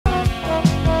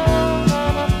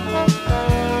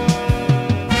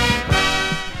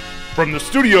from the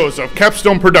studios of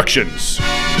Capstone Productions.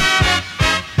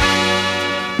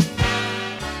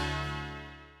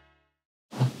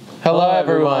 Hello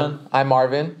everyone, I'm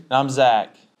Marvin. And I'm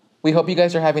Zach. We hope you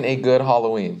guys are having a good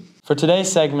Halloween. For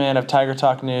today's segment of Tiger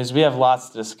Talk News, we have lots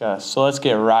to discuss, so let's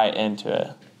get right into it.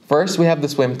 First, we have the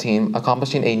swim team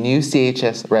accomplishing a new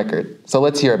CHS record, so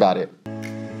let's hear about it.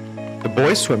 The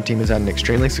boys swim team has had an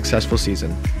extremely successful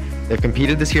season. They've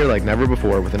competed this year like never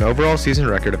before with an overall season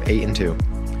record of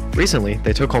 8-2. Recently,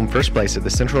 they took home first place at the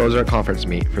Central Ozark Conference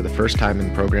meet for the first time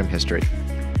in program history.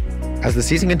 As the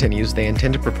season continues, they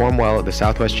intend to perform well at the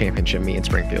Southwest Championship meet in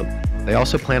Springfield. They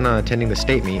also plan on attending the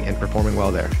state meet and performing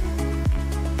well there.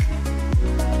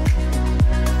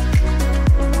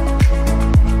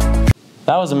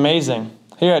 That was amazing.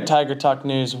 Here at Tiger Talk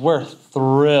News, we're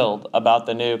thrilled about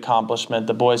the new accomplishment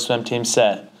the boys swim team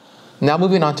set. Now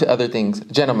moving on to other things.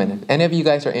 Gentlemen, if any of you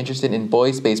guys are interested in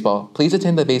boys baseball, please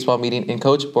attend the baseball meeting in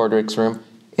Coach Borderick's room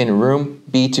in room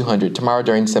B200 tomorrow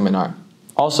during seminar.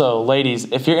 Also, ladies,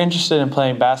 if you're interested in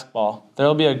playing basketball, there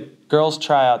will be a girls'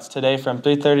 tryouts today from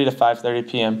 3:30 to 5:30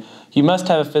 p.m. You must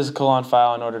have a physical on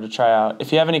file in order to try out.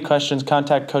 If you have any questions,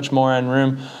 contact Coach Moore in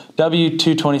room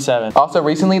W227. Also,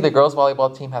 recently the girls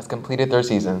volleyball team has completed their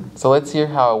season, so let's hear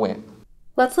how it went.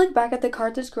 Let's look back at the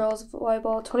Carthage Girls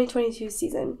Volleyball 2022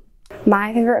 season.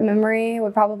 My favorite memory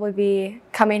would probably be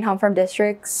coming home from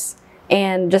districts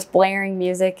and just blaring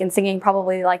music and singing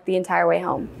probably like the entire way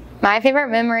home. My favorite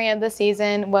memory of the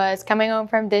season was coming home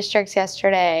from districts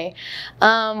yesterday.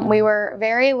 We were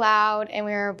very loud and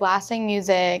we were blasting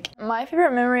music. My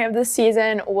favorite memory of the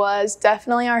season was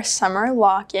definitely our summer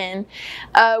lock-in.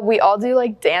 We all do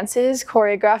like dances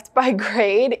choreographed by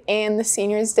grade, and the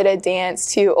seniors did a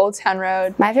dance to Old Town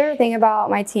Road. My favorite thing about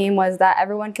my team was that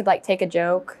everyone could like take a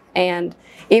joke, and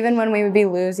even when we would be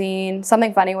losing,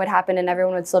 something funny would happen and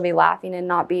everyone would still be laughing and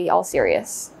not be all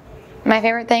serious. My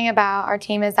favorite thing about our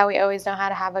team is that we always know how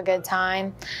to have a good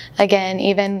time. Again,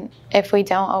 even if we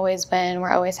don't always win,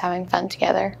 we're always having fun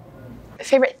together. The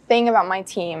favorite thing about my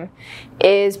team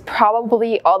is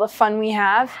probably all the fun we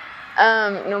have.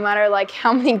 No matter like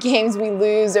how many games we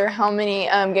lose or how many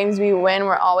games we win,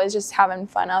 we're always just having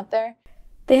fun out there.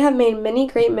 They have made many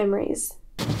great memories.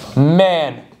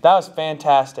 Man, that was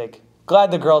fantastic.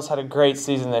 Glad the girls had a great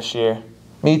season this year.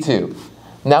 Me too.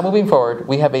 Now moving forward,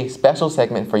 we have a special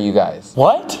segment for you guys.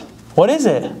 What? What is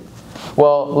it?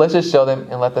 Well, let's just show them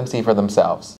and let them see for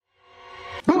themselves.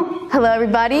 Hello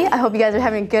everybody, I hope you guys are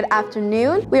having a good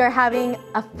afternoon. We are having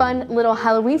a fun little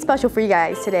Halloween special for you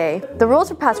guys today. The rules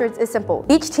for passwords is simple.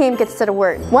 Each team gets a set of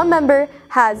words. One member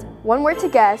has one word to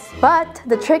guess, but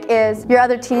the trick is your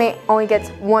other teammate only gets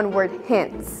one word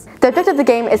hints. The objective of the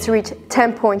game is to reach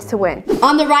 10 points to win.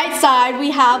 On the right side, we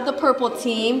have the purple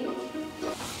team.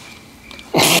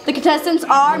 The contestants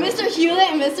are Mr.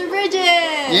 Hewlett and Mr. Bridges.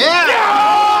 Yeah!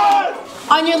 Yes!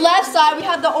 On your left side, we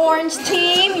have the orange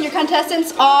team. Your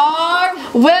contestants are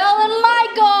Will and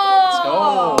Michael. Let's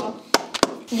go.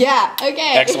 Yeah,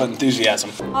 okay. Excellent enthusiasm.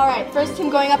 All right, first team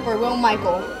going up are Will and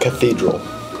Michael. Cathedral.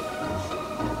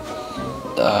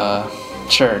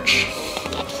 Church.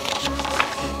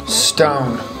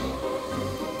 Stone.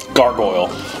 Gargoyle.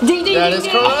 Ding, ding, That ding, is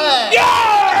ding. correct!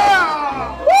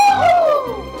 Yeah!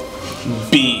 Woo!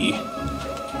 B.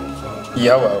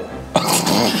 Yellow.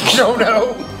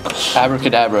 No.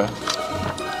 Abracadabra.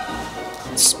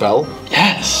 Spell.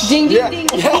 Yes. Ding, ding, ding.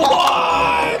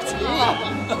 What?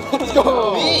 Let's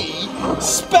go. B.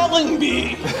 Spelling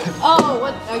bee. Oh,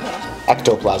 what? Okay.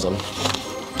 Ectoplasm.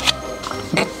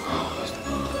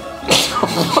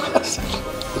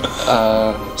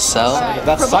 Cell. Right,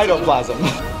 That's purple cytoplasm.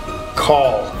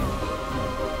 Call.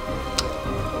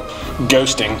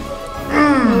 Ghosting.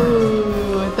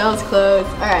 Ooh, that was close.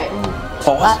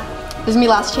 All right. This is my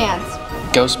last chance.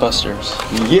 Ghostbusters.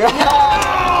 Yeah!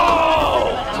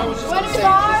 Winners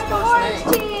are the orange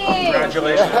team.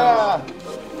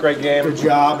 Congratulations. Great game. Good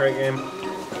job. Great game.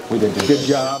 We did good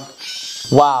job.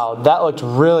 Wow, that looked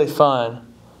really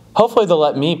fun. Hopefully they'll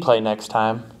let me play next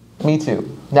time. Me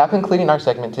too. Now concluding our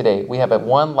segment today, we have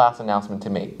one last announcement to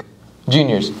make.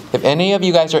 Juniors, if any of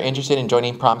you guys are interested in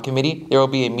joining prom committee, there will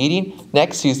be a meeting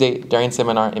next Tuesday during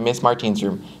seminar in Miss Martine's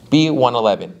room,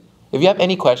 B111. If you have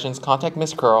any questions, contact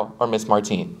Miss Curl or Miss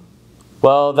Martine.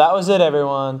 Well, that was it,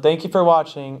 everyone. Thank you for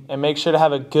watching, and make sure to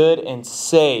have a good and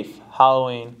safe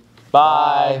Halloween.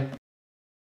 Bye.